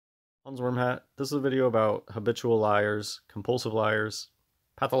Wormhat. This is a video about habitual liars, compulsive liars,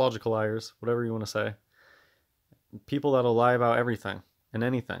 pathological liars, whatever you want to say. People that'll lie about everything and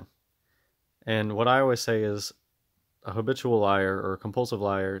anything. And what I always say is a habitual liar or a compulsive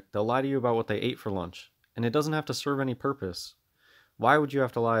liar, they'll lie to you about what they ate for lunch. And it doesn't have to serve any purpose. Why would you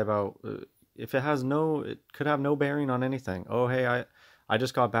have to lie about if it could have no bearing on anything. Oh, hey, I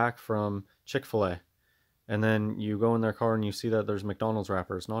just got back from Chick-fil-A. And then you go in their car and you see that there's McDonald's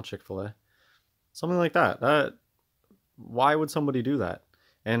wrappers, not Chick-fil-A. Something like that. Why would somebody do that?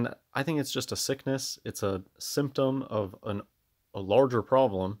 And I think it's just a sickness. It's a symptom of a larger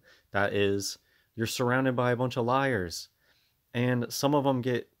problem that is you're surrounded by a bunch of liars. And some of them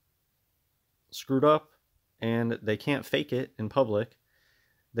get screwed up and they can't fake it in public.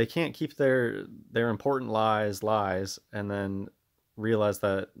 They can't keep their important lies and then realize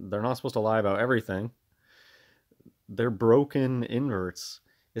that they're not supposed to lie about everything. They're broken inverts.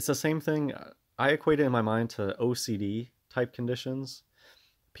 It's the same thing. I equate it in my mind to OCD type conditions.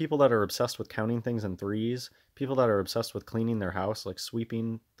 People that are obsessed with counting things in threes, people that are obsessed with cleaning their house, like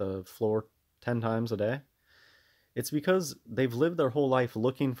sweeping the floor 10 times a day. It's because they've lived their whole life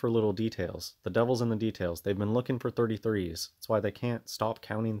looking for little details. The devil's in the details. They've been looking for 33s. That's why they can't stop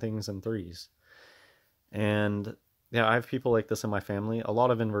counting things in threes. And yeah, I have people like this in my family. A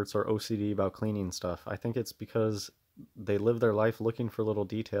lot of inverts are OCD about cleaning stuff. I think it's because they live their life looking for little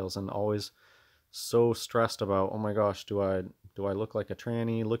details and always so stressed about, oh my gosh, do I look like a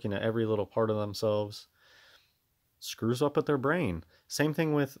tranny, looking at every little part of themselves. Screws up at their brain. Same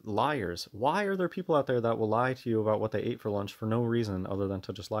thing with liars. Why are there people out there that will lie to you about what they ate for lunch for no reason other than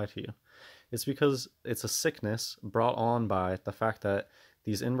to just lie to you? It's because it's a sickness brought on by the fact that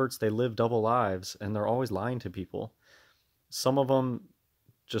these inverts, they live double lives and they're always lying to people. Some of them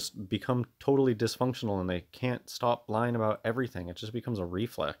just become totally dysfunctional and they can't stop lying about everything. It just becomes a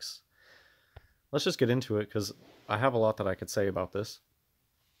reflex. Let's just get into it because I have a lot that I could say about this.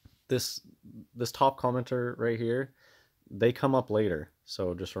 This top commenter right here, they come up later,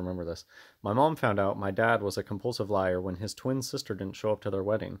 so just remember this. My mom found out my dad was a compulsive liar when his twin sister didn't show up to their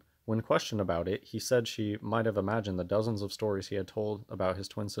wedding. When questioned about it, he said she might have imagined the dozens of stories he had told about his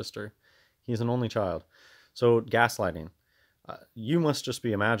twin sister. He's an only child. So gaslighting. You must just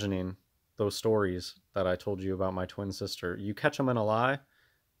be imagining those stories that I told you about my twin sister. You catch them in a lie,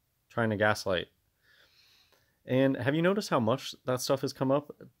 trying to gaslight. And have you noticed how much that stuff has come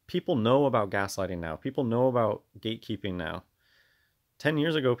up? People know about gaslighting now. People know about gatekeeping now. 10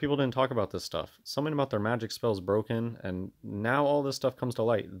 years ago, people didn't talk about this stuff. Something about their magic spells broken, and now all this stuff comes to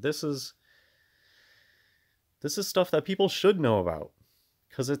light. This is stuff that people should know about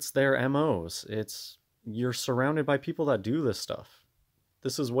because it's their MOs. You're surrounded by people that do this stuff.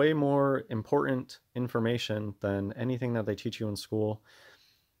 This is way more important information than anything that they teach you in school.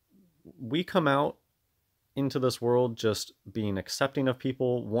 We come out into this world just being accepting of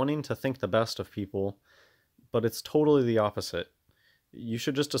people, wanting to think the best of people, but it's totally the opposite. You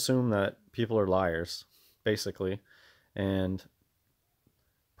should just assume that people are liars, basically, and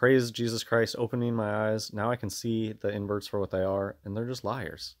praise Jesus Christ opening my eyes. Now I can see the inverts for what they are, and they're just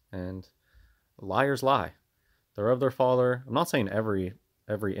liars, and liars lie. They're of their father. I'm not saying every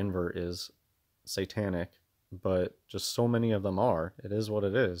invert is satanic, but just so many of them are. It is what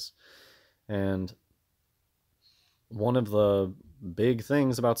it is. And one of the big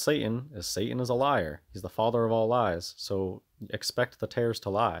things about Satan is a liar. He's the father of all lies. So expect the tares to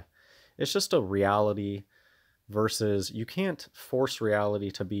lie. It's just a reality versus you can't force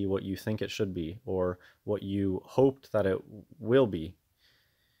reality to be what you think it should be or what you hoped that it will be.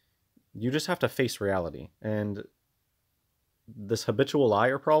 You just have to face reality. And this habitual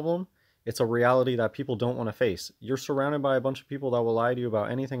liar problem, it's a reality that people don't want to face. You're surrounded by a bunch of people that will lie to you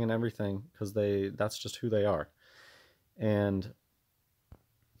about anything and everything because that's just who they are. And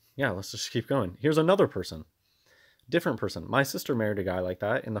yeah, let's just keep going. Here's another person. Different person. My sister married a guy like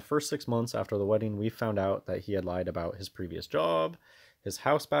that. In the first 6 months after the wedding, we found out that he had lied about his previous job, his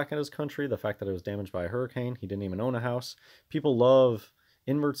house back in his country, the fact that it was damaged by a hurricane. He didn't even own a house.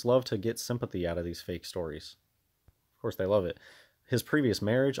 Inverts love to get sympathy out of these fake stories. Of course, they love it. His previous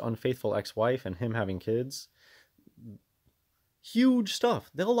marriage, unfaithful ex-wife, and him having kids. Huge stuff.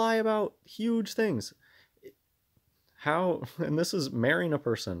 They'll lie about huge things. How, and this is marrying a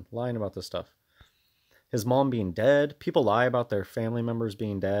person, lying about this stuff. His mom being dead. People lie about their family members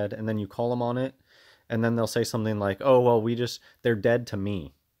being dead, and then you call them on it, and then they'll say something like, oh, well, they're dead to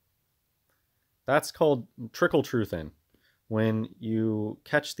me. That's called trickle truthing. When you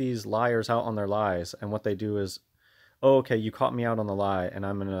catch these liars out on their lies, and what they do is, oh, okay, you caught me out on the lie, and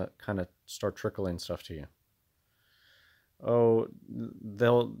I'm going to kind of start trickling stuff to you. Oh,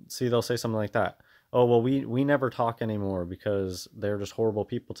 they'll say something like that. Oh, well, we never talk anymore because they're just horrible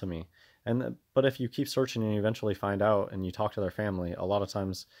people to me. But if you keep searching and you eventually find out and you talk to their family, a lot of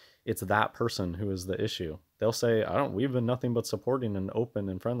times it's that person who is the issue. They'll say, "I don't we've been nothing but supporting and open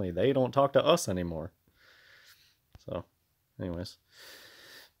and friendly. They don't talk to us anymore." So, anyways,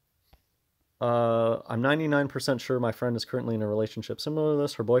 I'm 99% sure my friend is currently in a relationship similar to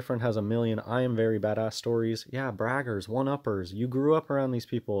this. Her boyfriend has a million I am very badass stories. Yeah, braggers, one-uppers. You grew up around these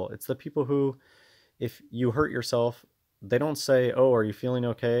people. It's the people who, if you hurt yourself, they don't say, "Oh, are you feeling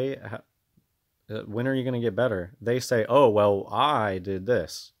okay? When are you going to get better?" They say, "Oh, well, I did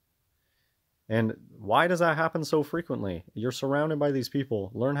this." And why does that happen so frequently? You're surrounded by these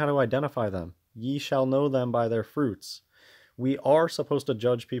people. Learn how to identify them. Ye shall know them by their fruits. We are supposed to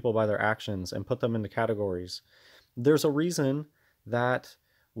judge people by their actions and put them into categories. There's a reason that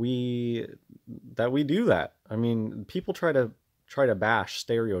we we do that. I mean, people try to bash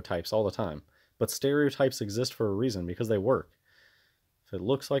stereotypes all the time, but stereotypes exist for a reason because they work. If it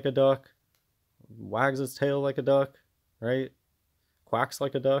looks like a duck, wags its tail like a duck, right? Quacks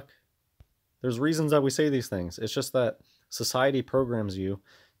like a duck. There's reasons that we say these things. It's just that society programs you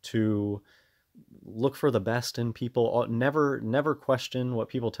to look for the best in people. Never question what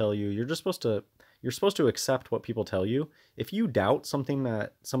people tell you. You're supposed to accept what people tell you. If you doubt something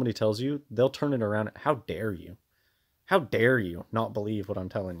that somebody tells you, they'll turn it around. How dare you? How dare you not believe what I'm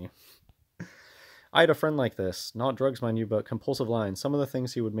telling you? I had a friend like this, not drugs, mind you, but compulsive lying. Some of the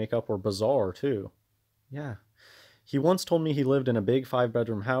things he would make up were bizarre too. Yeah. He once told me he lived in a big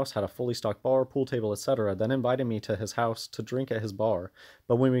 5-bedroom house, had a fully stocked bar, pool table, etc., then invited me to his house to drink at his bar.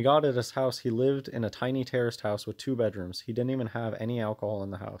 But when we got at his house, he lived in a tiny terraced house with 2 bedrooms. He didn't even have any alcohol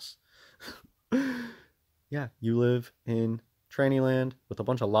in the house. Yeah, you live in tranny land with a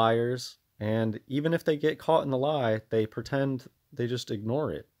bunch of liars, and even if they get caught in the lie, they pretend they just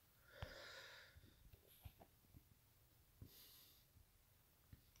ignore it.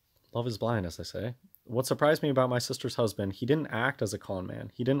 Love is blind, as they say. What surprised me about my sister's husband, he didn't act as a con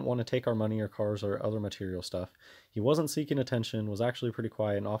man. He didn't want to take our money or cars or other material stuff. He wasn't seeking attention, was actually pretty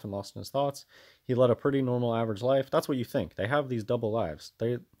quiet and often lost in his thoughts. He led a pretty normal average life. That's what you think. They have these double lives.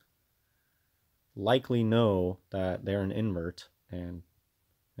 They likely know that they're an invert. And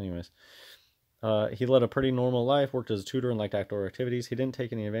anyways, he led a pretty normal life, worked as a tutor and liked outdoor activities. He didn't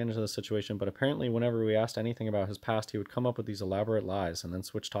take any advantage of the situation, but apparently whenever we asked anything about his past, he would come up with these elaborate lies and then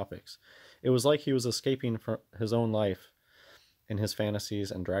switch topics. It was like he was escaping from his own life in his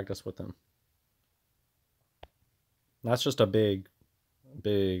fantasies and dragged us with him. That's just a big,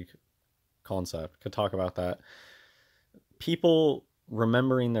 big concept. Could talk about that. People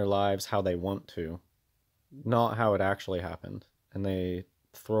remembering their lives how they want to, not how it actually happened. And they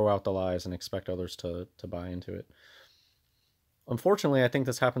throw out the lies and expect others to buy into it. Unfortunately, I think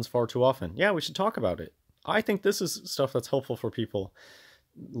this happens far too often. Yeah, we should talk about it. I think this is stuff that's helpful for people.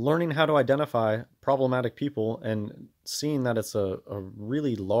 Learning how to identify problematic people and seeing that it's a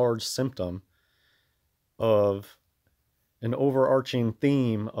really large symptom of an overarching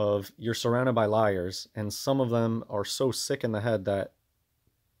theme of you're surrounded by liars, and some of them are so sick in the head that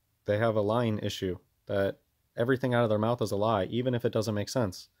they have a lying issue, that everything out of their mouth is a lie, even if it doesn't make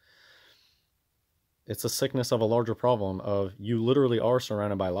sense. It's a sickness of a larger problem of you literally are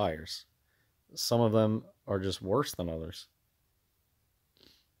surrounded by liars. Some of them are just worse than others.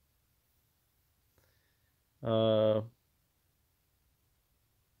 Did a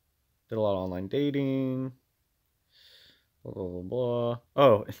lot of online dating. Blah, blah, blah, blah.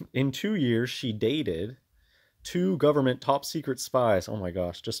 Oh, in 2 years, she dated 2 government top secret spies. Oh my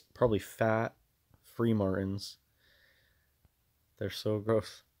gosh, just probably fat free martins. They're so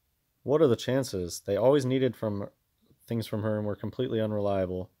gross. What are the chances? They always needed things from her and were completely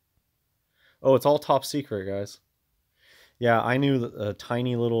unreliable. Oh, it's all top secret, guys. Yeah, I knew a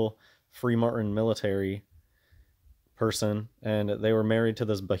tiny little free martin military person, and they were married to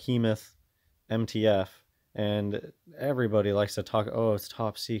this behemoth MTF, and everybody likes to talk, oh, it's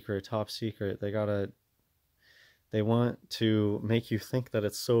top secret, top secret. They want to make you think that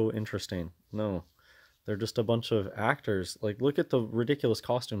it's so interesting. No, they're just a bunch of actors. Like, look at the ridiculous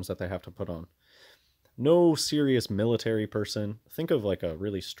costumes that they have to put on. No serious military person. Think of like a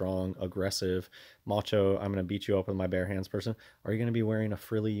really strong, aggressive, macho, I'm going to beat you up with my bare hands person. Are you going to be wearing a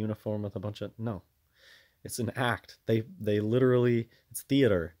frilly uniform with a bunch of... No. It's an act. They literally... It's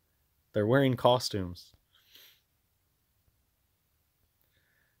theater. They're wearing costumes.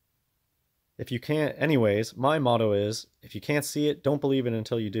 If you can't... Anyways, my motto is, if you can't see it, don't believe it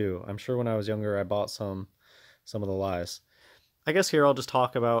until you do. I'm sure when I was younger, I bought some of the lies. I guess here I'll just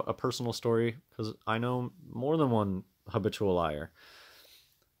talk about a personal story, because I know more than one habitual liar.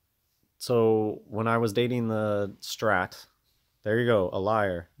 So when I was dating the Strat, there you go, a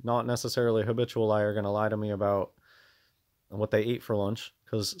liar. Not necessarily a habitual liar, gonna lie to me about what they ate for lunch,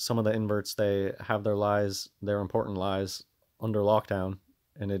 because some of the inverts, they have their lies, their important lies, under lockdown,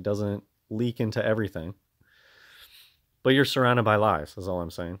 and it doesn't leak into everything. But you're surrounded by lies, is all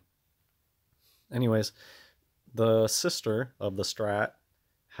I'm saying. Anyways, the sister of the Strat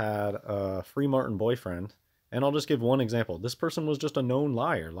had a Free Martin boyfriend. And I'll just give one example. This person was just a known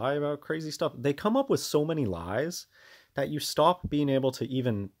liar, lie about crazy stuff. They come up with so many lies that you stop being able to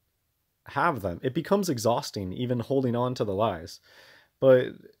even have them. It becomes exhausting even holding on to the lies. But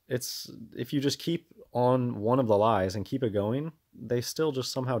it's, if you just keep on one of the lies and keep it going, they still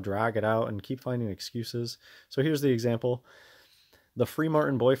just somehow drag it out and keep finding excuses. So here's the example. The Free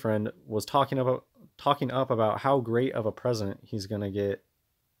Martin boyfriend was talking up about how great of a present he's gonna get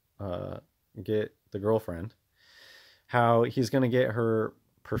the girlfriend, how he's gonna get her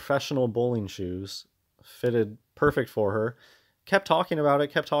professional bowling shoes fitted perfect for her. Kept talking about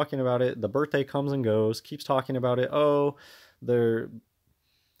it, kept talking about it. The birthday comes and goes, keeps talking about it. Oh, they're,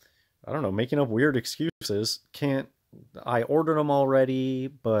 I don't know, making up weird excuses. Can't, I ordered them already,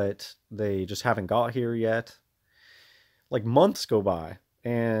 but they just haven't got here yet. Like months go by,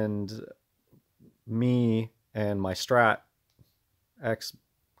 and me and my Strat ex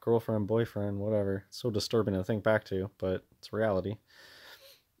girlfriend, boyfriend, whatever, it's so disturbing to think back to, but it's reality,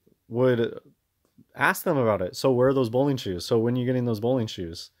 would ask them about it. So where are those bowling shoes? So when are you getting those bowling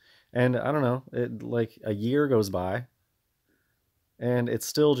shoes? And I don't know, it, like a year goes by and it's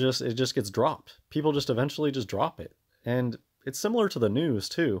still just, it just gets dropped. People just eventually just drop it. And it's similar to the news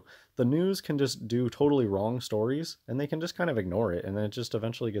too. The news can just do totally wrong stories and they can just kind of ignore it, and then it just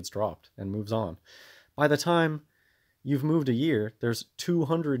eventually gets dropped and moves on. By the time you've moved a year, there's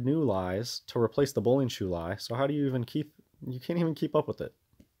 200 new lies to replace the bowling shoe lie. So how do you even keep, you can't even keep up with it.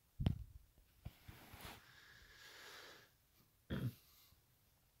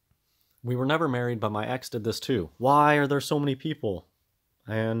 We were never married, but my ex did this too. Why are there so many people?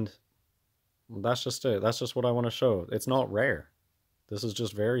 And that's just it. That's just what I want to show. It's not rare. This is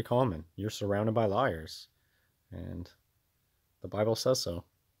just very common. You're surrounded by liars. And the Bible says so.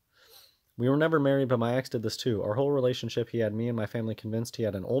 We were never married, but my ex did this too. Our whole relationship, he had me and my family convinced he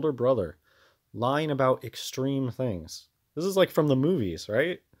had an older brother, lying about extreme things. This is like from the movies,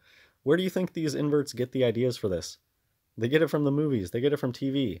 right? Where do you think these inverts get the ideas for this? They get it from the movies. They get it from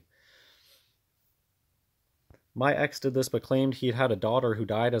TV. My ex did this, but claimed he'd had a daughter who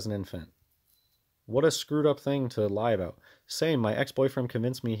died as an infant. What a screwed up thing to lie about. Same, my ex-boyfriend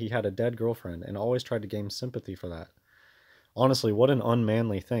convinced me he had a dead girlfriend and always tried to gain sympathy for that. Honestly, what an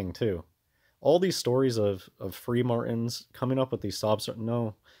unmanly thing, too. All these stories of Free Martins coming up with these sob stories.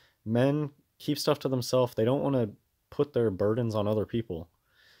 No, men keep stuff to themselves. They don't want to put their burdens on other people.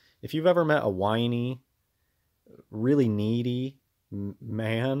 If you've ever met a whiny, really needy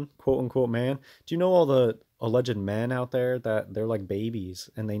man, quote unquote man, do you know all the alleged men out there that they're like babies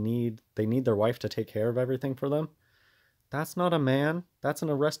and they need their wife to take care of everything for them? That's not a man. That's an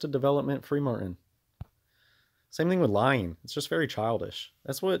Arrested Development Free Martin. Same thing with lying. It's just very childish.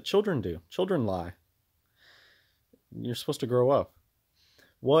 That's what children do. Children lie. You're supposed to grow up.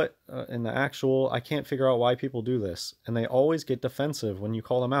 What in the actual, I can't figure out why people do this. And they always get defensive when you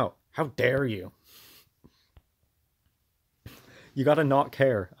call them out. How dare you? You got to not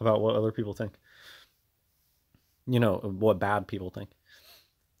care about what other people think. You know, what bad people think.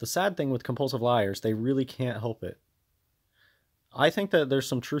 The sad thing with compulsive liars, they really can't help it. I think that there's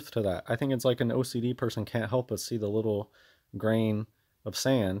some truth to that. I think it's like an OCD person can't help but see the little grain of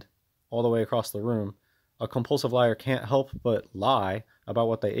sand all the way across the room. A compulsive liar can't help but lie about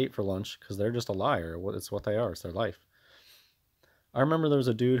what they ate for lunch because they're just a liar. It's what they are. It's their life. I remember there was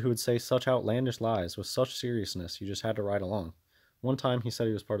a dude who would say such outlandish lies with such seriousness you just had to ride along. One time he said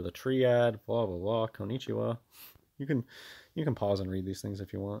he was part of the triad, blah, blah, blah, konnichiwa. You can pause and read these things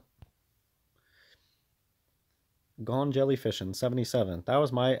if you want. Gone jellyfishing, 77. That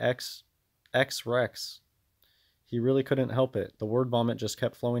was my ex-Rex. He really couldn't help it. The word vomit just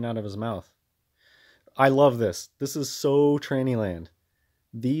kept flowing out of his mouth. I love this. This is so tranny land.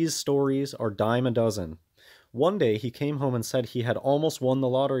 These stories are dime a dozen. One day he came home and said he had almost won the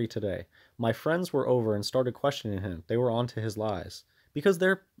lottery today. My friends were over and started questioning him. They were onto his lies. Because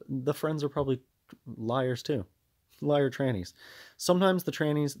the friends are probably liars too. Liar trannies. Sometimes the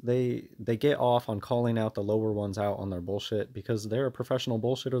trannies, they get off on calling out the lower ones out on their bullshit because they're a professional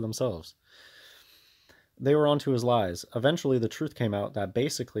bullshitter themselves. They were onto his lies. Eventually the truth came out that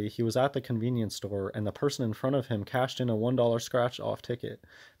basically he was at the convenience store and the person in front of him cashed in a $1 scratch off ticket.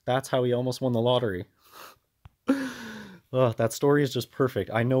 That's how he almost won the lottery. Ugh, that story is just perfect.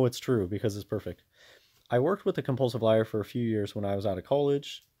 I know it's true because it's perfect. I worked with a compulsive liar for a few years when I was out of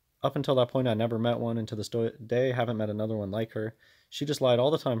college. Up until that point, I never met one, and to this day, haven't met another one like her. She just lied all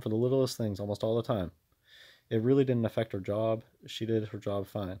the time for the littlest things, almost all the time. It really didn't affect her job. She did her job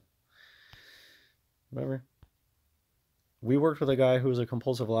fine. Whatever. We worked with a guy who was a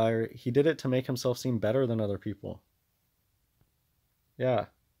compulsive liar. He did it to make himself seem better than other people. Yeah,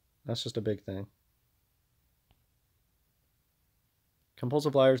 that's just a big thing.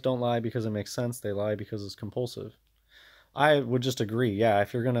 Compulsive liars don't lie because it makes sense. They lie because it's compulsive. I would just agree. Yeah,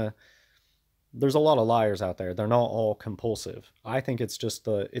 if you're gonna, there's a lot of liars out there. They're not all compulsive. I think it's just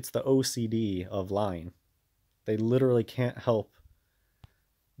the OCD of lying. They literally can't help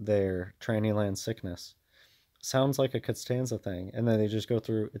their tranny land sickness. Sounds like a Costanza thing, and then they just go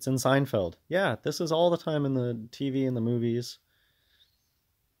through. It's in Seinfeld. Yeah, this is all the time in the TV and the movies.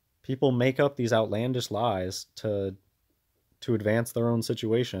 People make up these outlandish lies to advance their own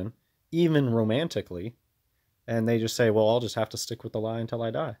situation, even romantically, and they just say, "Well, I'll just have to stick with the lie until I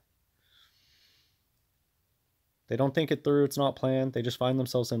die." They don't think it through. It's not planned. They just find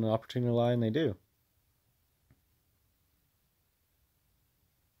themselves in an opportunity to lie, and they do.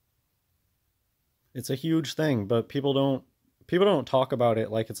 It's a huge thing, but people don't talk about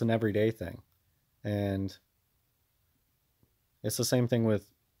it like it's an everyday thing. And it's the same thing with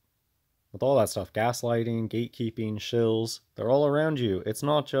all that stuff. Gaslighting, gatekeeping, shills, they're all around you. It's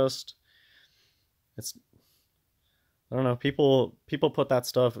not just it's I don't know, people put that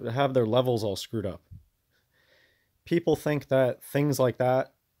stuff have their levels all screwed up. People think that things like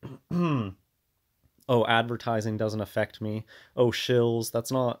that oh, advertising doesn't affect me. Oh, shills,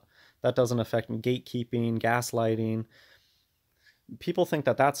 that doesn't affect me. Gatekeeping, gaslighting, people think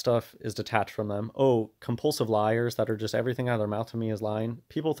that that stuff is detached from them. Oh, compulsive liars that are just everything out of their mouth to me is lying.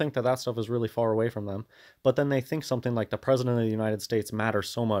 People think that that stuff is really far away from them. But then they think something like the president of the United States matters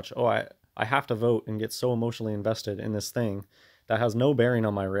so much. Oh, I have to vote and get so emotionally invested in this thing that has no bearing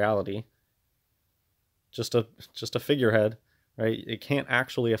on my reality. Just a figurehead, right? It can't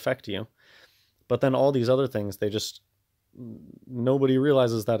actually affect you. But then all these other things, they just nobody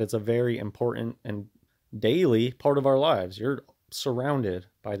realizes that it's a very important and daily part of our lives. You're surrounded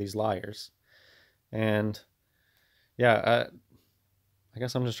by these liars. And yeah, I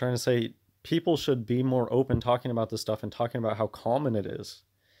guess I'm just trying to say people should be more open talking about this stuff and talking about how common it is.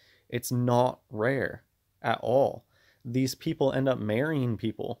 It's not rare at all. These people end up marrying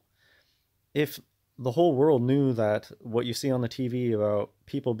people. If the whole world knew that what you see on the TV about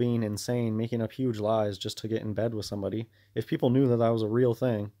people being insane, making up huge lies just to get in bed with somebody, if people knew that that was a real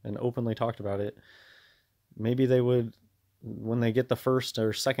thing and openly talked about it, maybe they would, when they get the first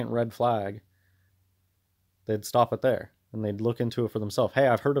or second red flag, they'd stop it there and they'd look into it for themselves. Hey,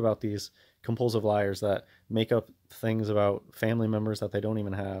 I've heard about these compulsive liars that make up things about family members that they don't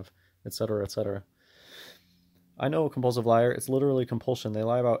even have, etc., etc. I know a compulsive liar. It's literally compulsion. They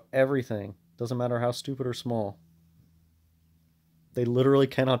lie about everything. Doesn't matter how stupid or small. They literally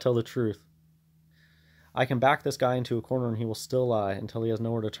cannot tell the truth. I can back this guy into a corner and he will still lie until he has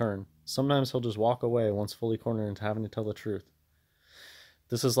nowhere to turn. Sometimes he'll just walk away once fully cornered into having to tell the truth.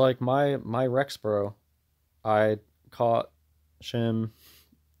 This is like my Rex bro. I caught Shim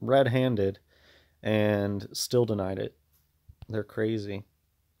red-handed and still denied it. They're crazy.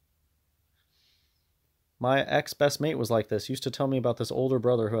 My ex-best mate was like this. Used to tell me about this older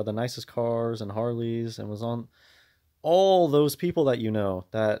brother who had the nicest cars and Harleys and was on all those people that you know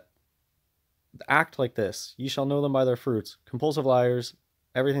that act like this. You shall know them by their fruits. Compulsive liars.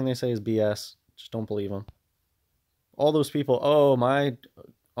 Everything they say is BS. Just don't believe them. All those people. Oh, my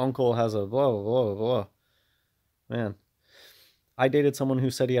uncle has a blah, blah, blah, blah. Man. I dated someone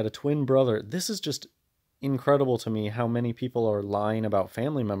who said he had a twin brother. This is just incredible to me how many people are lying about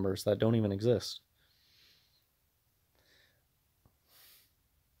family members that don't even exist.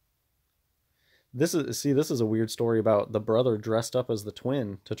 This is a weird story about the brother dressed up as the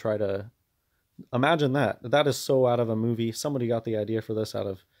twin to try to imagine that. That is so out of a movie. Somebody got the idea for this out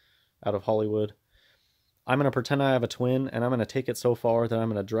of Hollywood. I'm going to pretend I have a twin and I'm going to take it so far that I'm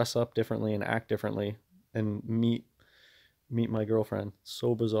going to dress up differently and act differently and meet my girlfriend.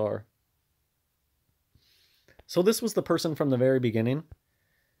 So bizarre. So this was the person from the very beginning.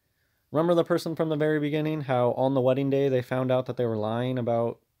 Remember the person from the very beginning? How on the wedding day they found out that they were lying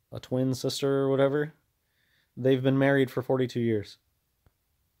about a twin sister or whatever? They've been married for 42 years.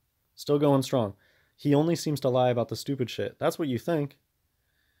 Still going strong. He only seems to lie about the stupid shit. That's what you think.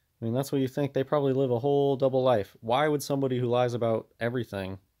 I mean, that's what you think. They probably live a whole double life. Why would somebody who lies about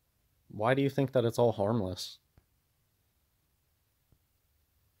everything, why do you think that it's all harmless?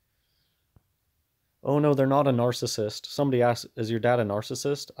 Oh no, they're not a narcissist. Somebody asked, is your dad a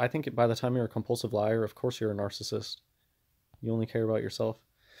narcissist? I think by the time you're a compulsive liar, of course you're a narcissist. You only care about yourself.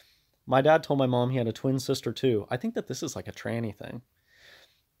 My dad told my mom he had a twin sister too. I think that this is like a tranny thing.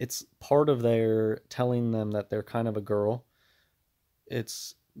 It's part of their telling them that they're kind of a girl.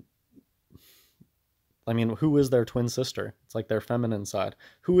 It's, I mean, who is their twin sister? It's like their feminine side.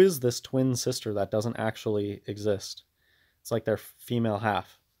 Who is this twin sister that doesn't actually exist? It's like their female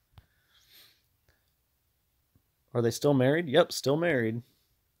half. Are they still married? Yep, still married.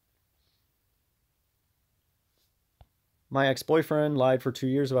 My ex-boyfriend lied for 2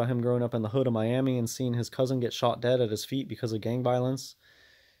 years about him growing up in the hood of Miami and seeing his cousin get shot dead at his feet because of gang violence.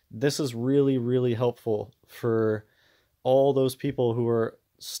 This is really, really helpful for all those people who are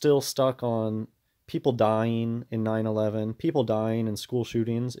still stuck on people dying in 9/11, people dying in school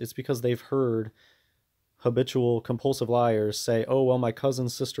shootings. It's because they've heard habitual compulsive liars say, oh, well, my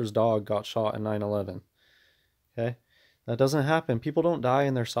cousin's sister's dog got shot in 9/11. Okay? That doesn't happen. People don't die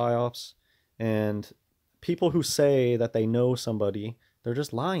in their psyops. And people who say that they know somebody, they're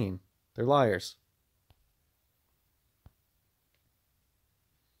just lying. They're liars.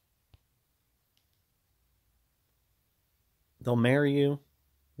 They'll marry you.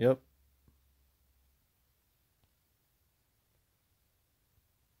 Yep.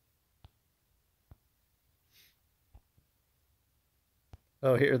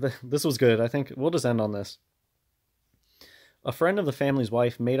 Oh, here, this was good. I think we'll just end on this. A friend of the family's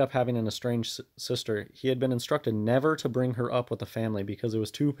wife made up having an estranged sister. He had been instructed never to bring her up with the family because it was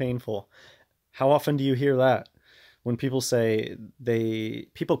too painful. How often do you hear that? When people say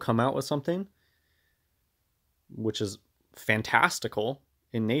people come out with something, which is fantastical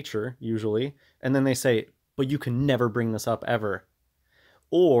in nature usually, and then they say, but you can never bring this up ever.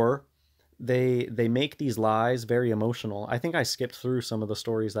 Or they make these lies very emotional. I think I skipped through some of the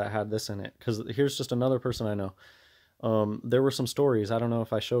stories that had this in it because here's just another person I know. There were some stories, I don't know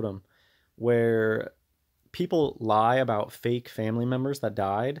if I showed them, where people lie about fake family members that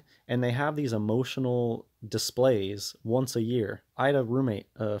died, and they have these emotional displays once a year. I had a roommate,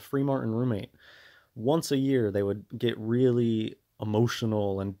 a Free Martin roommate. Once a year, they would get really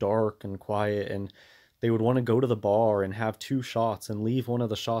emotional and dark and quiet, and they would want to go to the bar and have 2 shots and leave one of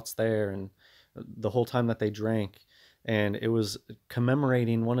the shots there, and the whole time that they drank. And it was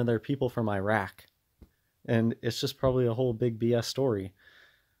commemorating one of their people from Iraq. And it's just probably a whole big BS story.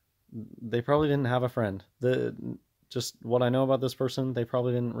 They probably didn't have a friend. Just what I know about this person, they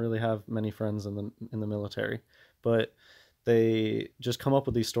probably didn't really have many friends in the military, but they just come up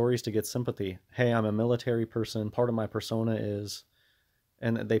with these stories to get sympathy. Hey, I'm a military person. Part of my persona is,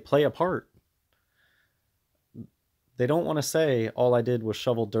 and they play a part. They don't want to say all I did was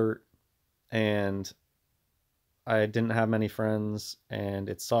shovel dirt and I didn't have many friends and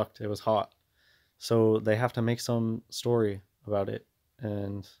it sucked. It was hot. So they have to make some story about it,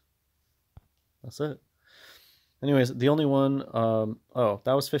 and that's it. Anyways, the only one, oh,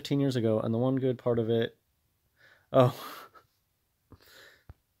 that was 15 years ago, and the one good part of it, oh,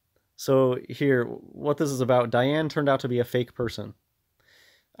 so here, what this is about, Diane turned out to be a fake person.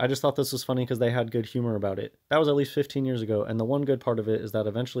 I just thought this was funny because they had good humor about it. That was at least 15 years ago, and the one good part of it is that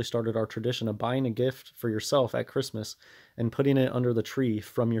eventually started our tradition of buying a gift for yourself at Christmas and putting it under the tree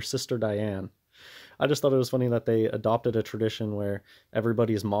from your sister Diane. I just thought it was funny that they adopted a tradition where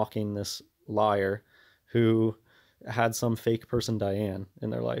everybody's mocking this liar who had some fake person Diane in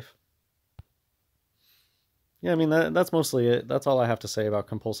their life. Yeah, I mean that's mostly it. That's all I have to say about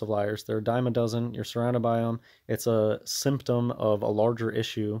compulsive liars. They're a dime a dozen. You're surrounded by them. It's a symptom of a larger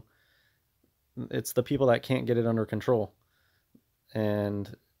issue. It's the people that can't get it under control,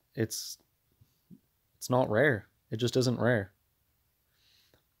 and it's it's not rare. It just isn't rare.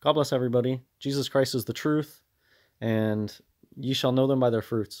 God bless everybody. Jesus Christ is the truth, and ye shall know them by their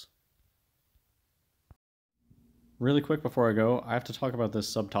fruits. Really quick before I go, I have to talk about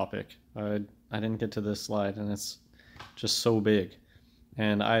this subtopic. I didn't get to this slide, and it's just so big.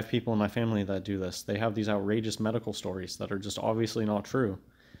 And I have people in my family that do this. They have these outrageous medical stories that are just obviously not true.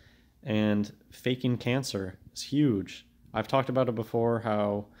 And faking cancer is huge. I've talked about it before,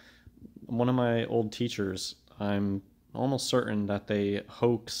 how one of my old teachers, I'm almost certain that they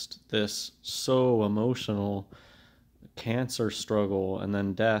hoaxed this so emotional cancer struggle and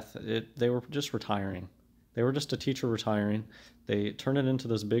then death. They were just retiring. They were just a teacher retiring. They turn it into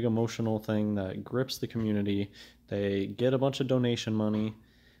this big emotional thing that grips the community. They get a bunch of donation money,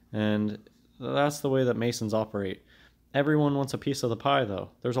 and that's the way that Masons operate. Everyone wants a piece of the pie, though.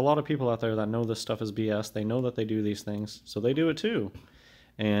 There's a lot of people out there that know this stuff is BS. They know that they do these things, so they do it too.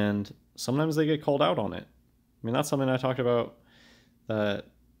 And sometimes they get called out on it. I mean, that's something I talked about, that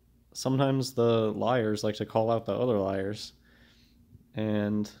sometimes the liars like to call out the other liars.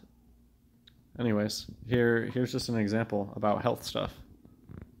 And anyways, here's just an example about health stuff.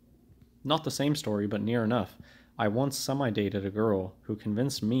 Not the same story, but near enough. I once semi-dated a girl who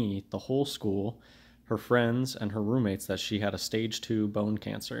convinced me, the whole school, her friends, and her roommates that she had a stage 2 bone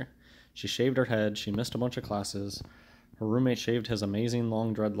cancer. She shaved her head, she missed a bunch of classes. Her roommate shaved his amazing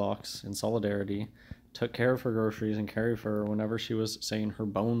long dreadlocks in solidarity, took care of her groceries, and cared for her whenever she was saying her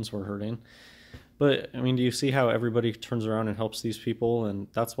bones were hurting. But, I mean, do you see how everybody turns around and helps these people? And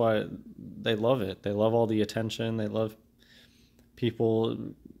that's why they love it. They love all the attention. They love people.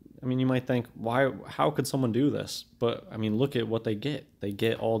 I mean, you might think, how could someone do this? But, I mean, look at what they get. They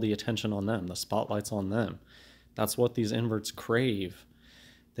get all the attention on them. The spotlight's on them. That's what these inverts crave.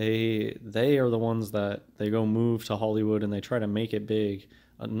 They are the ones that they go move to Hollywood and they try to make it big.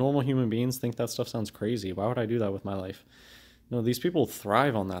 Normal human beings think that stuff sounds crazy. Why would I do that with my life? No, these people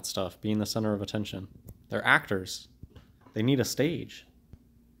thrive on that stuff, being the center of attention. They're actors. They need a stage.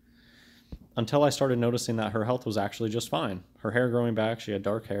 Until I started noticing that her health was actually just fine. Her hair growing back, she had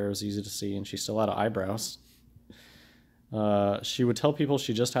dark hair, it was easy to see, and she still had eyebrows. She would tell people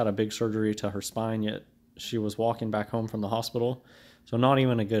she just had a big surgery to her spine, yet she was walking back home from the hospital. So not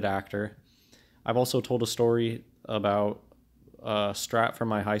even a good actor. I've also told a story about a strat from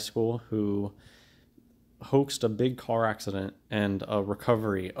my high school who hoaxed a big car accident and a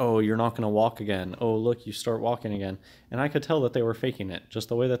recovery. Oh, you're not going to walk again. Oh, look, you start walking again. And I could tell that they were faking it, just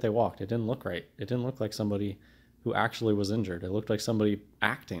the way that they walked. It didn't look right. It didn't look like somebody who actually was injured. It looked like somebody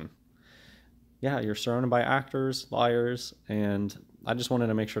acting. Yeah, you're surrounded by actors, liars, and I just wanted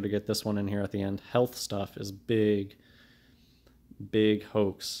to make sure to get this one in here at the end. Health stuff is big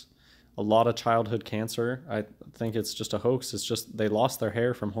hoax. A lot of childhood cancer, I think it's just a hoax. It's just they lost their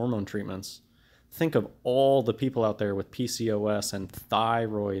hair from hormone treatments. Think of all the people out there with PCOS and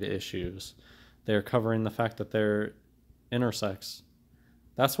thyroid issues. They're covering the fact that they're intersex.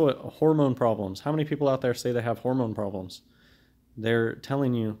 That's what hormone problems. How many people out there say they have hormone problems? They're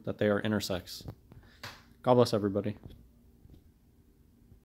telling you that they are intersex. God bless everybody.